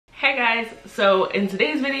Hey guys, so in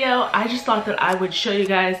today's video, I just thought that I would show you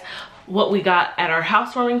guys what we got at our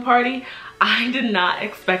housewarming party. I did not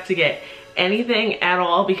expect to get anything at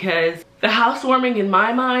all because the housewarming in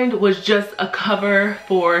my mind was just a cover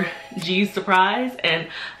for G's surprise, and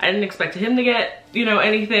I didn't expect him to get,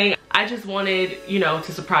 anything. I just wanted,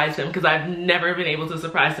 to surprise him because I've never been able to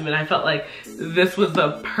surprise him, and I felt like this was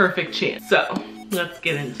the perfect chance. So let's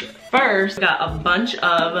get into it. First, I got a bunch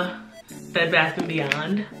of Bed Bath &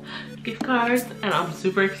 Beyond gift cards, and I'm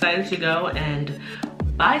super excited to go and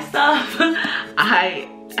buy stuff. I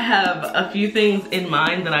have a few things in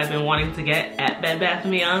mind that I've been wanting to get at Bed Bath &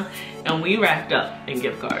 Beyond, and we racked up in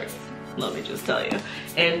gift cards, let me just tell you.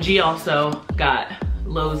 And G also got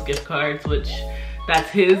Lowe's gift cards, which that's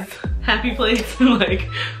his happy place. Like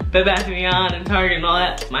Bed Bath & Beyond and Target and all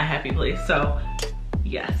that, my happy place. So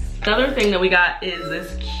yes. Another thing that we got is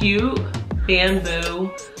this cute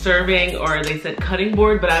bamboo serving, or they said cutting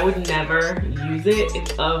board, but I would never use it.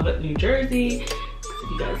 It's of New Jersey.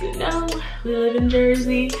 If you guys didn't know, we live in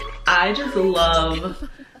Jersey. I just love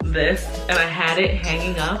this, and I had it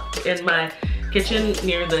hanging up in my kitchen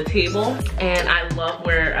near the table, and I love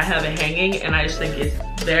where I have it hanging, and I just think it's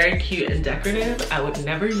very cute and decorative. I would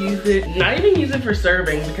never use it, not even use it for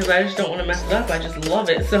serving, because I just don't want to mess it up. I just love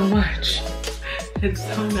it so much. It's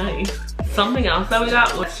so nice. Something else that we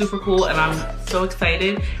got was super cool, and I'm so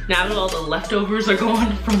excited. Now that all the leftovers are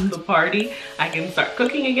gone from the party, I can start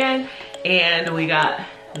cooking again. And we got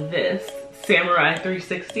this Samurai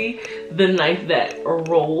 360, the knife that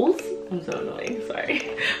rolls. I'm so annoying,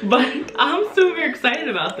 sorry. But I'm super excited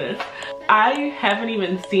about this. I haven't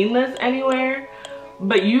even seen this anywhere,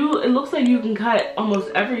 but it looks like you can cut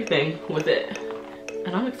almost everything with it.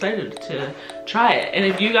 And I'm excited to try it. And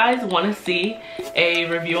if you guys want to see a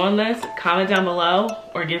review on this, comment down below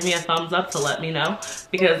or give me a thumbs up to let me know,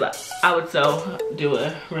 because I would so do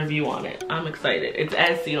a review on it. I'm excited. It's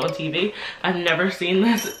as seen on TV. I've never seen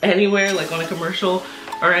this anywhere, like on a commercial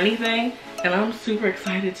or anything, and I'm super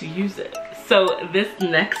excited to use it. So this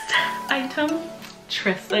next item,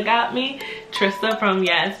 Trista got me. Trista from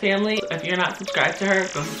Yaz Family. If you're not subscribed to her,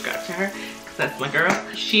 go subscribe to her. That's my girl.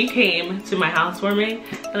 She came to my housewarming,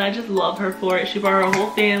 and I just love her for it. She brought her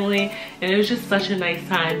whole family, and it was just such a nice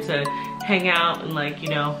time to hang out and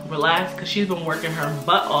relax, because she's been working her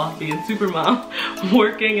butt off being super mom,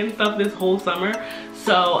 working and stuff this whole summer.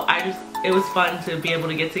 So it was fun to be able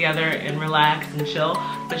to get together and relax and chill.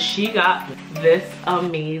 But she got this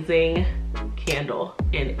amazing candle,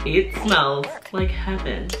 and it smells like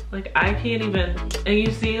heaven. Like I can't even, and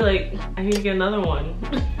you see, I need to get another one.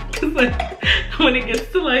 When it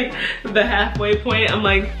gets to the halfway point, I'm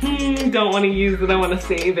like, don't want to use it, I want to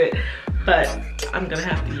save it, but I'm gonna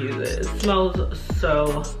have to use it. It smells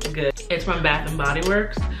so good. It's from Bath & Body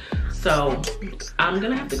Works, so I'm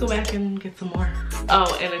gonna have to go back and get some more.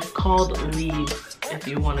 Oh, and it's called Leaves, if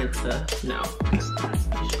you wanted to know.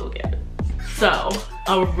 You should go get it. So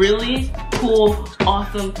a really cool,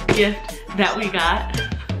 awesome gift that we got,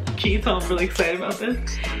 can you tell I'm really excited about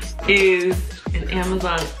this, is an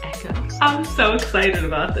Amazon Echo. I'm so excited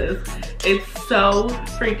about this. It's so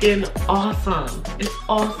freaking awesome. It's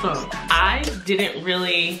awesome. I didn't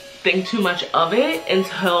really think too much of it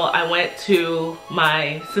until I went to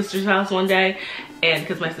my sister's house one day, and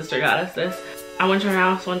because my sister got us this, I went to her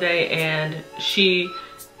house one day and she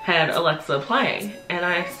had Alexa playing, and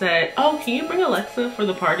I said, oh, can you bring Alexa for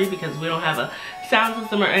the party, because we don't have a sound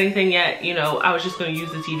system or anything yet. I was just gonna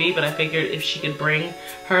use the TV, but I figured if she could bring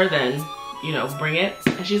her, then bring it.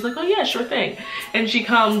 And she's like, oh yeah, sure thing. And she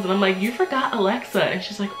comes, and I'm like, you forgot Alexa. And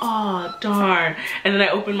she's like, oh darn. And then I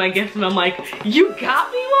open my gift, and I'm like, you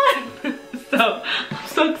got me one. So I'm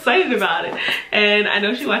so excited about it, and I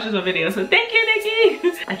know she watches my videos, so thank you,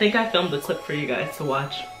 Nikki. I think I filmed a clip for you guys to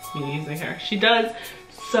watch me using her. She does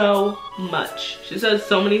so much. She says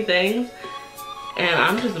so many things, and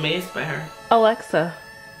I'm just amazed by her. Alexa,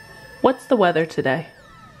 what's the weather today?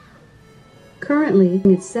 Currently,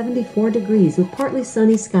 it's 74 degrees with partly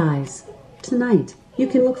sunny skies. Tonight, you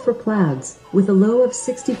can look for clouds with a low of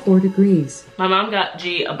 64 degrees. My mom got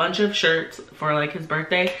G a bunch of shirts for his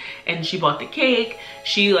birthday, and she bought the cake.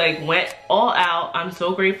 She went all out. I'm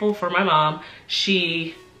so grateful for my mom.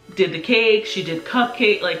 She did the cake, she did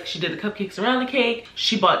cupcake, she did the cupcakes around the cake.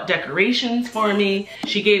 She bought decorations for me.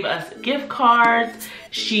 She gave us gift cards.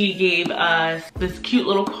 She gave us this cute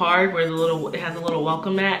little card where it has a little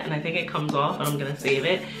welcome mat, and I think it comes off, and I'm gonna save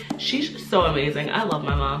it. She's so amazing. I love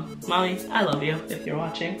my mom. Mommy, I love you if you're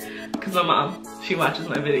watching, because my mom, she watches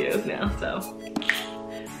my videos now, so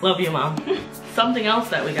love you, Mom. Something else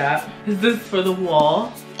that we got is this for the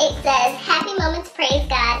wall. It says, happy moments praise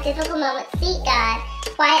God, difficult moments seek God,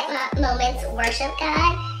 Quiet moments, worship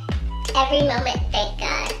God. Every moment, thank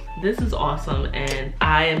God. This is awesome, and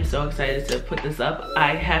I am so excited to put this up.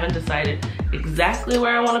 I haven't decided exactly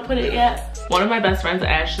where I want to put it yet. One of my best friends,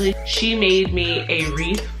 Ashley, she made me a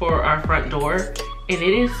wreath for our front door, and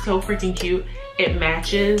it is so freaking cute. It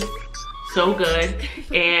matches so good,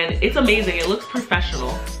 and it's amazing. It looks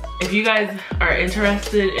professional. If you guys are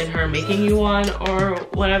interested in her making you one or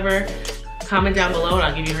whatever, comment down below and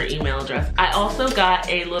I'll give you her email address. I also got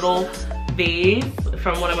a little vase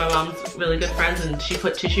from one of my mom's really good friends, and she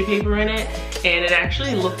put tissue paper in it, and it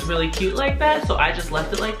actually looked really cute like that, so I just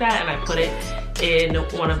left it like that, and I put it in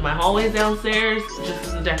one of my hallways downstairs just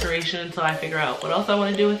as a decoration until I figure out what else I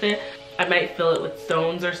want to do with it. I might fill it with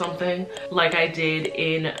stones or something like I did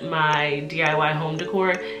in my DIY home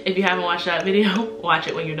decor. If you haven't watched that video, watch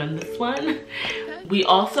it when you're done this one. We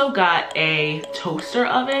also got a toaster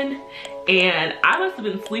oven, and I must have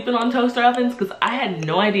been sleeping on toaster ovens because I had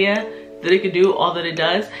no idea that it could do all that it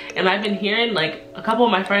does. And I've been hearing, like, a couple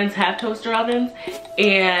of my friends have toaster ovens,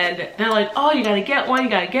 and they're like, oh, you gotta get one, you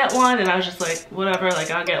gotta get one. And I was just like, whatever,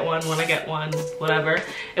 like, I'll get one when I get one, whatever.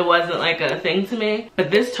 It wasn't like a thing to me.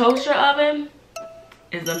 But this toaster oven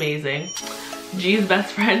is amazing. G's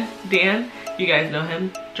best friend, Dan, you guys know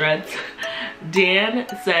him, Dreads. Dan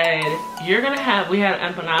said, you're gonna have, we had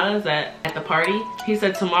empanadas at the party. He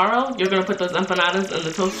said, tomorrow you're gonna put those empanadas in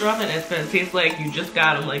the toaster oven and it's gonna taste like you just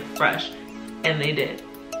got them, like fresh. And they did.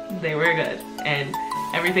 They were good. And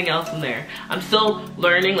everything else in there. I'm still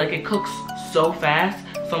learning, like, it cooks so fast,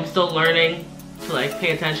 so I'm still learning to, like,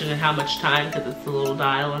 pay attention to how much time, because it's a little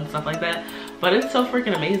dial and stuff like that. But it's so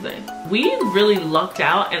freaking amazing. We really lucked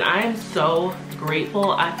out, and I am so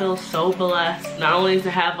grateful. I feel so blessed, not only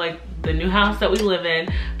to have, like, the new house that we live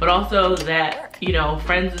in, but also that, you know,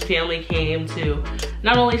 friends and family came to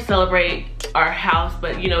not only celebrate our house,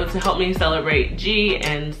 but, you know, to help me celebrate G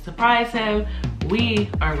and surprise him. We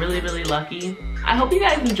are really, really lucky. I hope you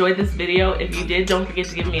guys enjoyed this video. If you did, don't forget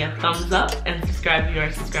to give me a thumbs up and subscribe if you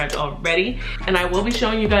are subscribed already. And I will be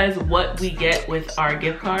showing you guys what we get with our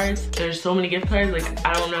gift cards. There's so many gift cards, like,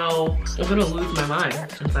 I don't know. I'm gonna lose my mind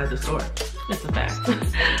inside the store. It's a fact.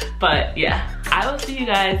 But yeah, I will see you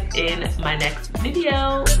guys in my next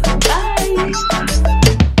video. Bye.